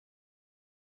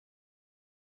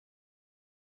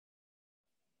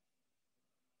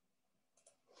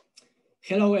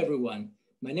Hello, everyone.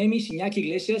 My name is Iñaki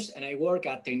Iglesias, and I work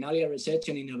at Technology Research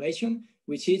and Innovation,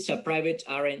 which is a private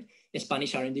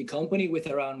Spanish R&D company with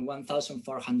around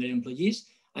 1,400 employees.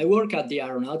 I work at the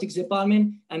aeronautics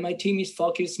department, and my team is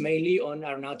focused mainly on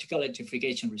aeronautical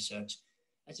electrification research.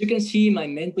 As you can see, my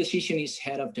main position is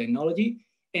head of technology,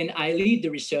 and I lead the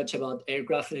research about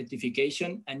aircraft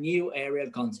electrification and new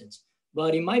aerial concepts.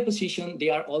 But in my position,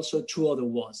 there are also two other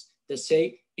words that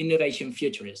say innovation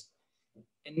futurist.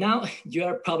 And now you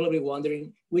are probably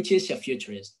wondering which is a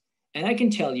futurist. And I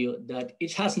can tell you that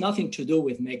it has nothing to do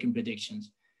with making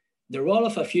predictions. The role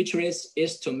of a futurist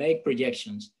is to make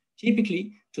projections,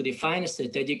 typically to define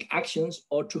strategic actions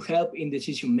or to help in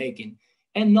decision making,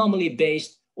 and normally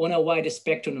based on a wide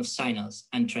spectrum of signals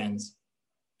and trends,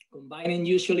 combining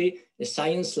usually a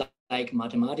science like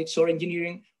mathematics or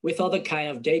engineering with other kind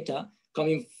of data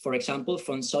coming, for example,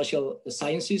 from social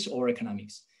sciences or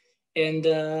economics. And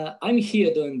I'm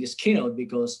here doing this keynote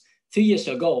because 3 years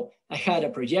ago, I had a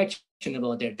projection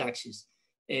about air taxis.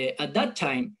 At that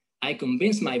time, I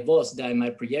convinced my boss that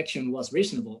my projection was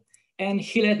reasonable, and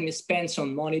he let me spend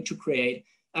some money to create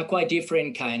a quite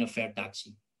different kind of air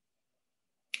taxi.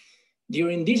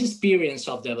 During this experience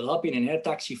of developing an air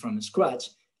taxi from scratch,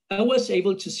 I was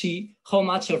able to see how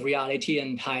much of reality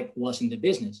and hype was in the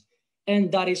business.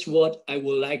 And that is what I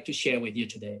would like to share with you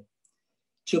today.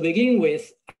 To begin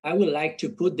with, I would like to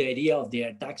put the idea of the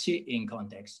air taxi in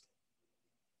context.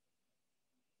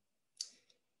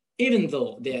 Even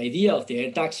though the idea of the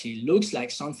air taxi looks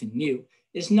like something new,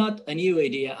 it's not a new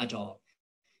idea at all.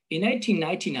 In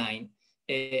 1999,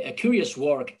 a curious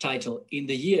work titled In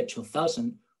the Year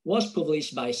 2000 was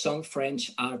published by some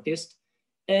French artists.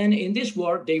 And in this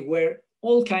work, they were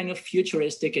all kinds of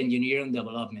futuristic engineering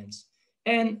developments.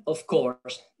 And of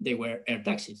course, they were air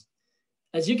taxis.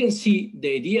 As you can see,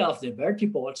 the idea of the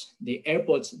vertiports, the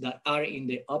airports that are in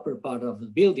the upper part of the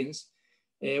buildings,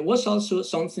 was also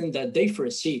something that they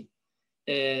foresee.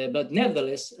 But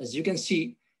nevertheless, as you can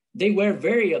see, they were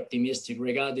very optimistic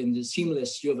regarding the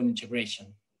seamless urban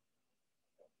integration.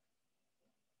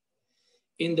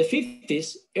 In the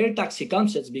 50s, air taxi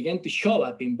concepts began to show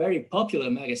up in very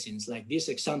popular magazines like this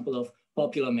example of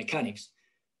Popular Mechanics.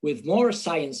 With more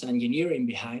science and engineering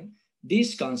behind,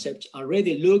 these concepts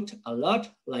already looked a lot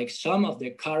like some of the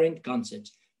current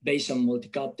concepts based on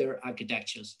multicopter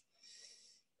architectures.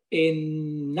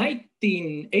 In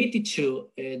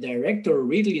 1982, director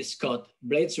Ridley Scott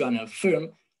Blade Runner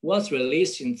film was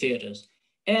released in theaters,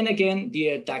 and again, the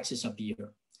air taxis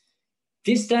appear.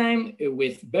 This time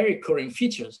with very current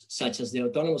features, such as the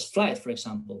autonomous flight, for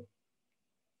example.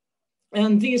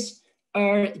 And these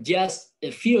are just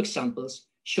a few examples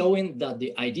showing that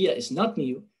the idea is not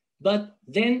new, but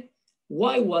then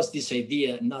why was this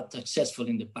idea not successful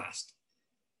in the past?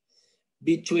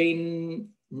 Between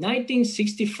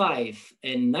 1965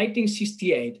 and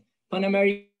 1968, Pan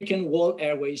American World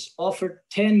Airways offered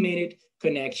 10-minute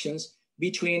connections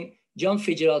between John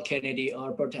Fitzgerald Kennedy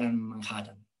Airport and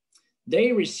Manhattan.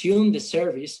 They resumed the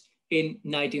service in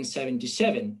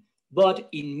 1977, but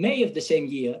in May of the same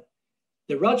year,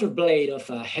 the rotor blade of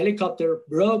a helicopter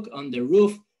broke on the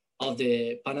roof of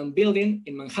the Pan Am building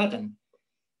in Manhattan,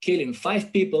 killing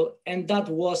 5 people, and that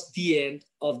was the end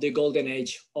of the golden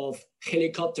age of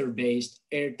helicopter-based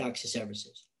air taxi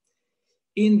services.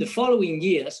 In the following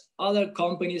years, other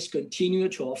companies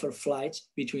continued to offer flights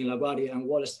between LaGuardia and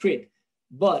Wall Street,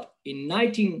 but in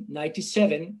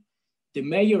 1997, the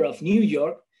mayor of New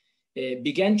York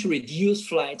began to reduce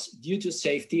flights due to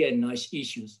safety and noise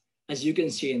issues, as you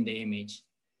can see in the image.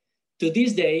 To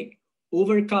this day,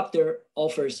 Ubercopter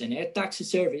offers an air taxi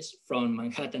service from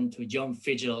Manhattan to John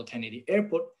Fitzgerald Kennedy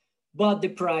Airport, but the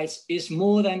price is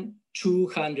more than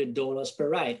 $200 per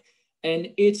ride,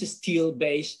 and it's still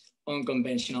based on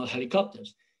conventional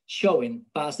helicopters, showing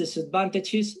past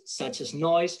disadvantages such as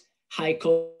noise, high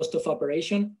cost of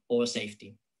operation, or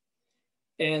safety.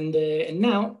 And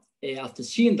now, after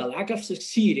seeing the lack of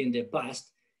succeed in the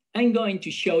past, I'm going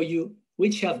to show you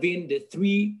which have been the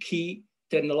 3 key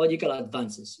technological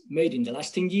advances made in the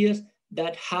last 10 years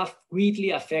that have greatly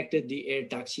affected the air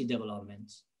taxi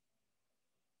developments.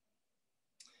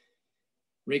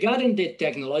 Regarding the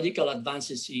technological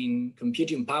advances in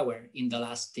computing power in the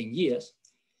last 10 years,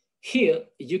 here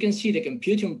you can see the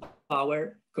computing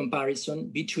power comparison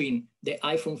between the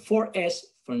iPhone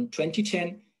 4S from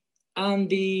 2010 and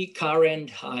the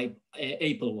current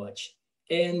Apple Watch.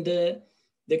 And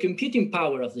the computing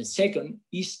power of the second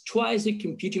is twice the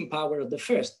computing power of the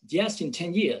first, just in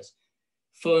 10 years.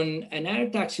 For an air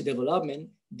taxi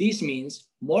development, this means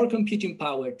more computing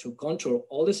power to control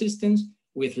all the systems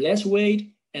with less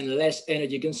weight and less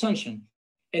energy consumption.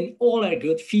 and all are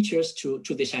good features to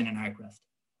design an aircraft.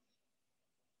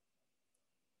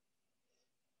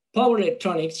 Power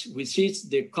electronics, which is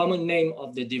the common name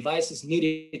of the devices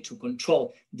needed to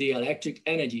control the electric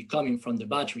energy coming from the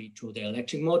battery to the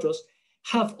electric motors,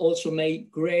 have also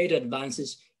made great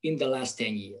advances in the last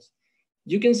 10 years.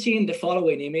 You can see in the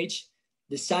following image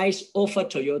the size of a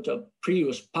Toyota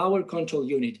Prius power control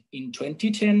unit in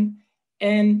 2010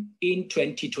 and in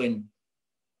 2020.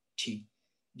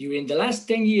 During the last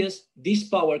 10 years, this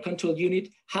power control unit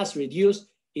has reduced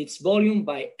its volume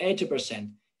by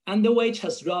 80%, and the weight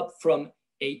has dropped from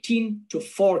 18 to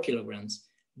 4 kilograms,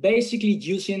 basically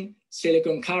using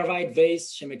silicon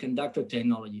carbide-based semiconductor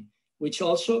technology, which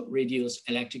also reduces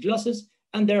electric losses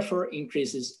and therefore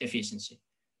increases efficiency.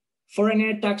 For an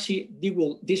air taxi,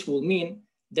 this will mean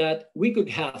that we could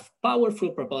have powerful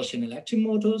propulsion electric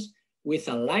motors with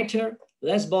a lighter,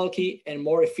 less bulky, and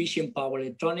more efficient power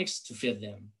electronics to fit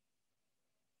them.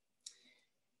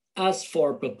 As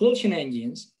for propulsion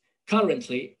engines,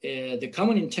 currently, the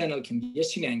common internal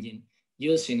combustion engine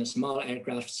used in a small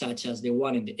aircraft, such as the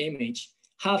one in the image,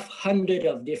 have hundreds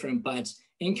of different parts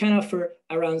and can offer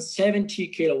around 70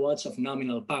 kilowatts of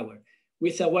nominal power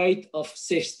with a weight of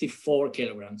 64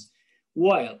 kilograms,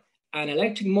 while an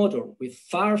electric motor with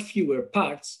far fewer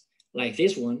parts, like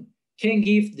this one, can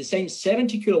give the same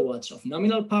 70 kilowatts of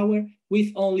nominal power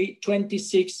with only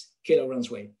 26 kilograms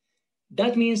weight.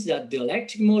 That means that the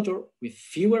electric motor with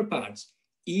fewer parts,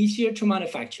 easier to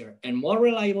manufacture, and more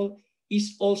reliable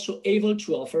is also able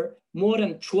to offer more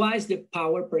than twice the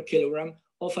power per kilogram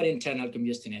of an internal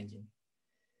combustion engine.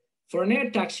 For an air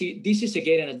taxi, this is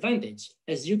again an advantage,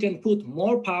 as you can put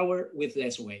more power with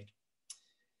less weight.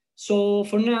 So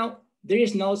for now, there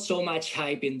is not so much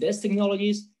hype in these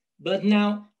technologies, but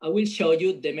now I will show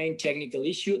you the main technical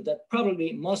issue that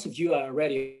probably most of you are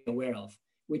already aware of,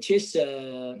 which is,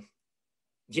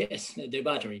 yes, the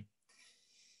battery.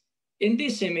 In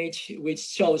this image, which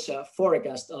shows a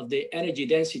forecast of the energy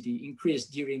density increase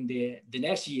during the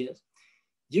next years,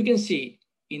 you can see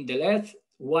in the left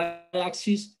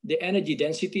y-axis the energy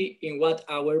density in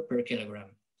watt-hour per kilogram,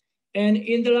 and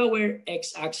in the lower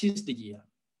x-axis the year.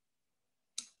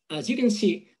 As you can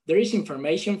see, there is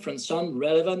information from some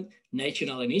relevant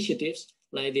national initiatives,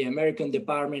 like the American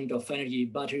Department of Energy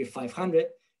Battery 500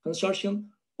 Consortium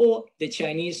or the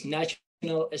Chinese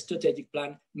National Strategic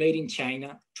Plan Made in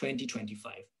China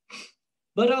 2025.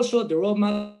 But also the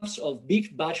roadmaps of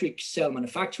big battery cell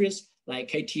manufacturers like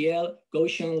KTL,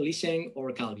 Gotion, Lisen,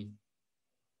 or Calvi.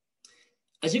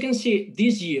 As you can see,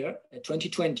 this year,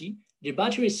 2020, the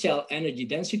battery cell energy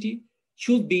density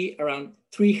should be around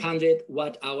 300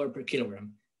 watt-hour per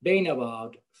kilogram, being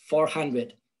about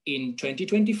 400 in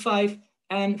 2025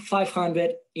 and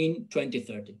 500 in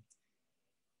 2030.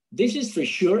 This is for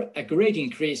sure a great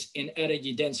increase in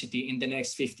energy density in the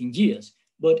next 15 years.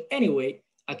 But anyway,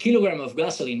 a kilogram of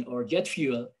gasoline or jet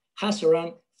fuel has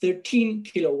around 13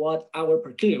 kilowatt-hour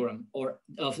per kilogram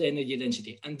of energy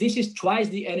density. And this is twice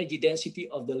the energy density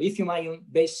of the lithium-ion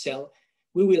based cell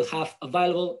we will have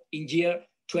available in year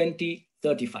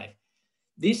 2035.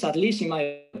 This, at least in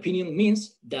my opinion,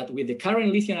 means that with the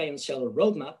current lithium-ion cell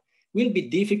roadmap, it will be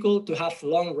difficult to have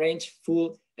long-range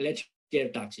full electric air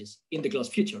taxis in the close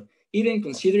future, even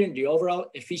considering the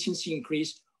overall efficiency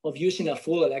increase of using a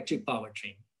full electric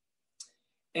powertrain.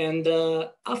 And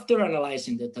after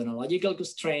analyzing the technological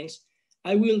constraints,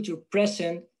 I will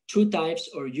present two types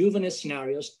or given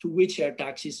scenarios to which air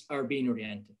taxis are being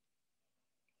oriented.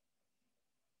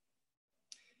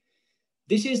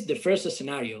 This is the first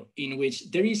scenario in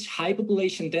which there is high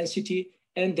population density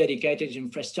and dedicated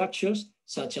infrastructures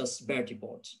such as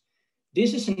vertiports.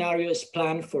 This scenario is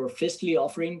planned for firstly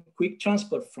offering quick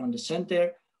transport from the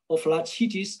center of large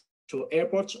cities to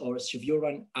airports or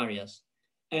suburban areas.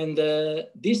 And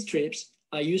these trips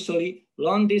are usually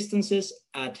long distances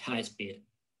at high speed.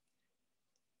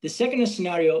 The second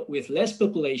scenario with less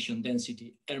population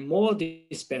density and more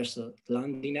dispersed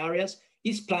landing areas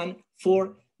is planned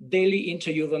for daily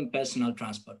interurban personal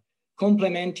transport,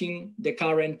 complementing the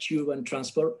current urban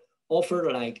transport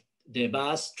offered like the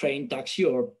bus, train, taxi,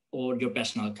 or your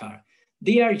personal car.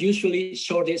 They are usually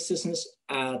short distances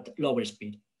at lower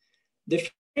speed. The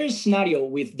first scenario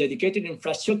with dedicated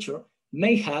infrastructure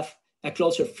may have a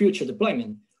closer future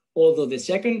deployment, although the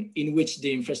second, in which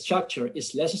the infrastructure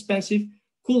is less expensive,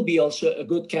 could be also a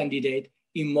good candidate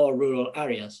in more rural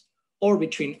areas, or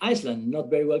between islands not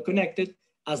very well connected,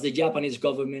 as the Japanese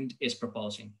government is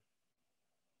proposing.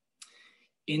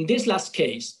 In this last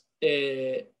case,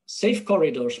 safe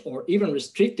corridors or even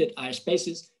restricted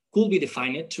airspaces could be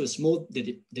defined to smooth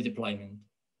the deployment.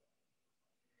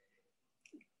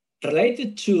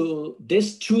 Related to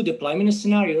these two deployment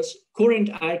scenarios, current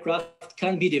aircraft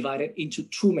can be divided into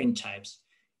two main types.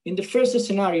 In the first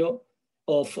scenario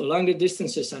of longer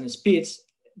distances and speeds,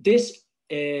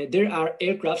 there are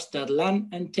aircrafts that land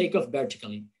and take off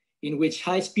vertically, in which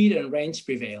high speed and range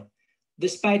prevail,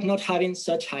 despite not having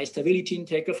such high stability in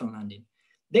takeoff and landing.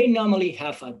 They normally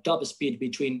have a top speed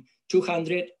between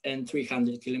 200 and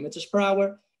 300 kilometers per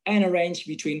hour and a range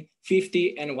between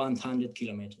 50 and 100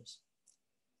 kilometers.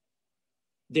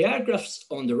 The aircrafts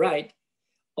on the right,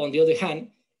 on the other hand,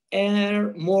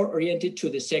 are more oriented to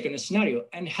the second scenario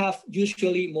and have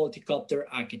usually multi-copter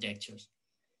architectures.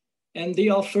 And they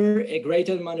offer a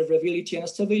greater maneuverability and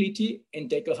stability in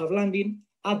takeoff and landing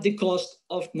at the cost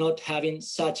of not having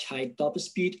such high top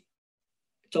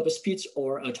speeds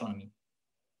or autonomy.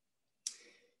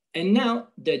 And now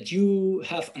that you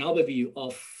have an overview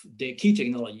of the key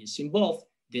technologies involved,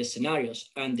 the scenarios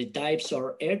and the types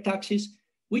of air taxis,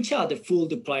 which are the full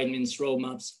deployments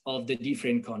roadmaps of the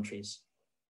different countries.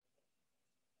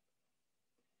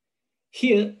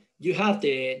 Here you have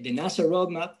the NASA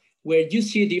roadmap where you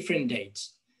see different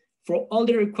dates for all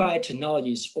the required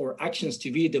technologies or actions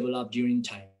to be developed during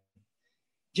time.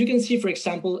 You can see, for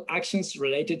example, actions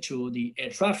related to the air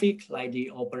traffic, like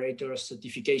the operator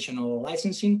certification or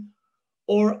licensing,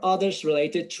 or others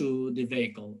related to the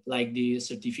vehicle, like the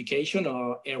certification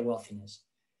or airworthiness,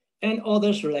 and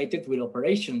others related with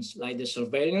operations, like the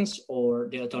surveillance or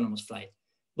the autonomous flight.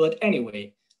 But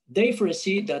anyway, they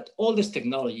foresee that all these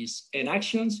technologies and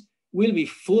actions will be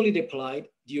fully deployed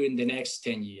during the next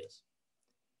 10 years.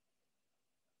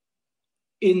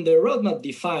 In the roadmap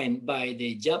defined by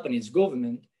the Japanese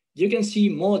government, you can see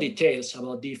more details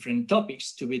about different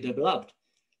topics to be developed,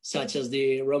 such as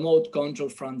the remote control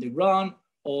from the ground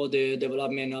or the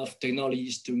development of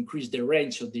technologies to increase the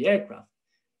range of the aircraft.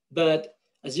 But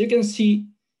as you can see,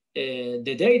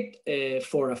 the date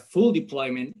for a full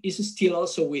deployment is still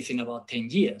also within about 10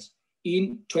 years,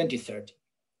 in 2030.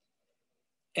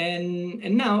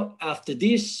 And now, after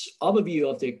this overview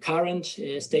of the current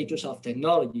status of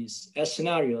technologies,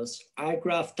 scenarios,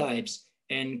 aircraft types,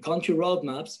 and country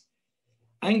roadmaps,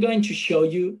 I'm going to show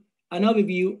you an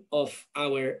overview of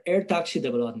our air taxi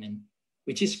development,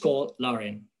 which is called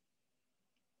LAREN.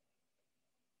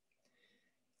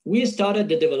 We started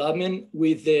the development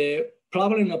with the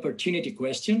problem and opportunity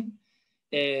question,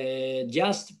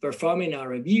 just performing a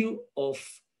review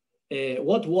of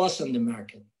what was on the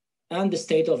market and the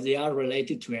state of the art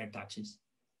related to air taxis.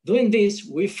 Doing this,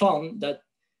 we found that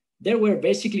there were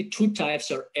basically two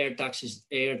types of air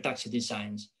taxi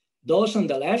designs. Those on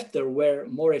the left that were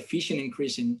more efficient in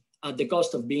cruising at the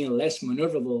cost of being less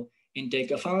maneuverable in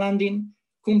takeoff and landing,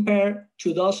 compared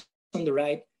to those on the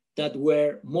right that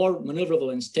were more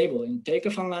maneuverable and stable in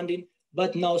takeoff and landing,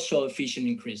 but not so efficient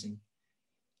in cruising.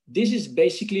 This is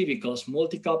basically because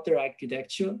multi-copter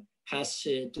architecture has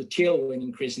to tilt when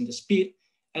increasing the speed,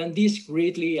 and this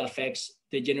greatly affects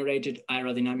the generated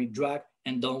aerodynamic drag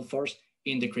and downforce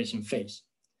in the cruising phase.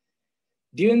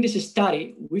 During this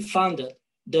study, we found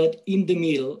that in the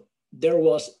middle, there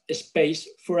was a space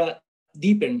for a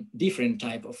different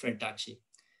type of air taxi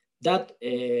that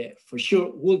for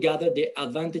sure will gather the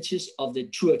advantages of the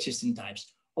two existing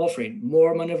types, offering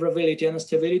more maneuverability and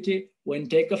stability when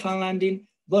takeoff and landing,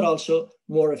 but also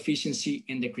more efficiency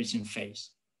in the cruising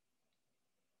phase.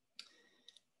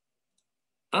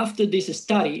 After this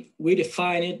study, we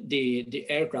defined the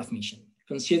aircraft mission,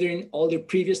 considering all the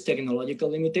previous technological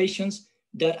limitations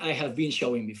that I have been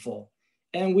showing before.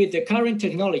 And with the current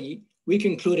technology, we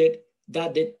concluded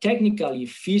that the technically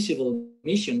feasible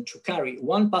mission to carry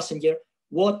one passenger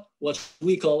was what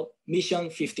we call Mission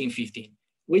 1515,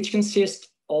 which consists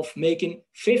of making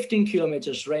 15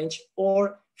 kilometers range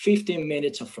or 15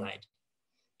 minutes of flight.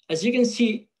 As you can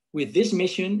see, with this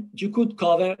mission, you could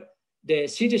cover the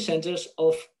city centers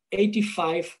of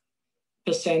 85%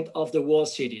 of the world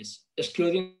cities,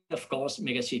 excluding, of course,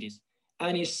 megacities.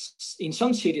 And in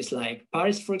some cities like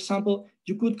Paris, for example,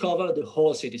 you could cover the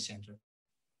whole city center.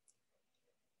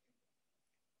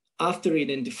 After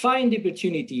identifying the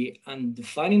opportunity and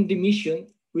defining the mission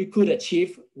we could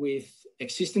achieve with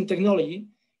existing technology,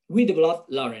 we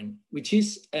developed LAREN, which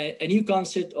is a new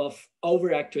concept of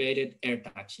over-actuated air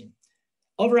taxi.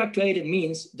 Over-actuated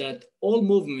means that all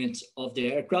movements of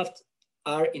the aircraft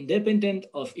are independent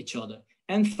of each other.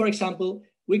 And for example,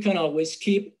 we can always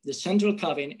keep the central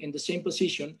cabin in the same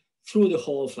position through the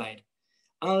whole flight,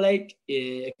 unlike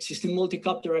existing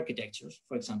multi-copter architectures,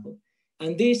 for example.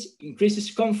 And this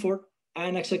increases comfort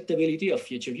and acceptability of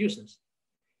future users.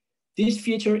 This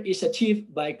feature is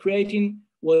achieved by creating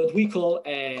what we call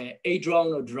a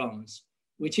drone or drones,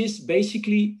 which is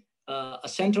basically a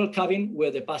central cabin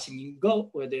where the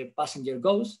passenger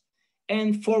goes,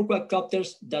 and 4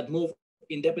 quadcopters that move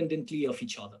independently of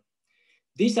each other.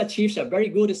 This achieves a very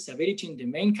good stability in the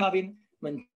main cabin,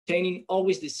 maintaining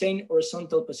always the same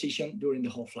horizontal position during the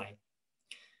whole flight.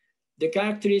 The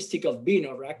characteristic of being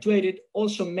overactuated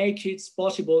also makes it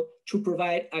possible to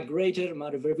provide a greater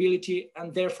maneuverability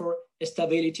and therefore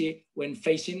stability when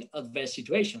facing adverse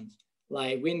situations,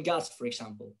 like wind gusts, for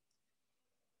example.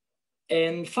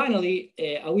 And finally,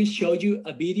 I will show you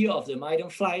a video of the maiden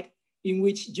flight in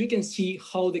which you can see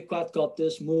how the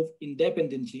quadcopters move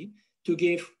independently to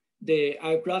give the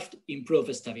aircraft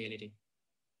improved stability.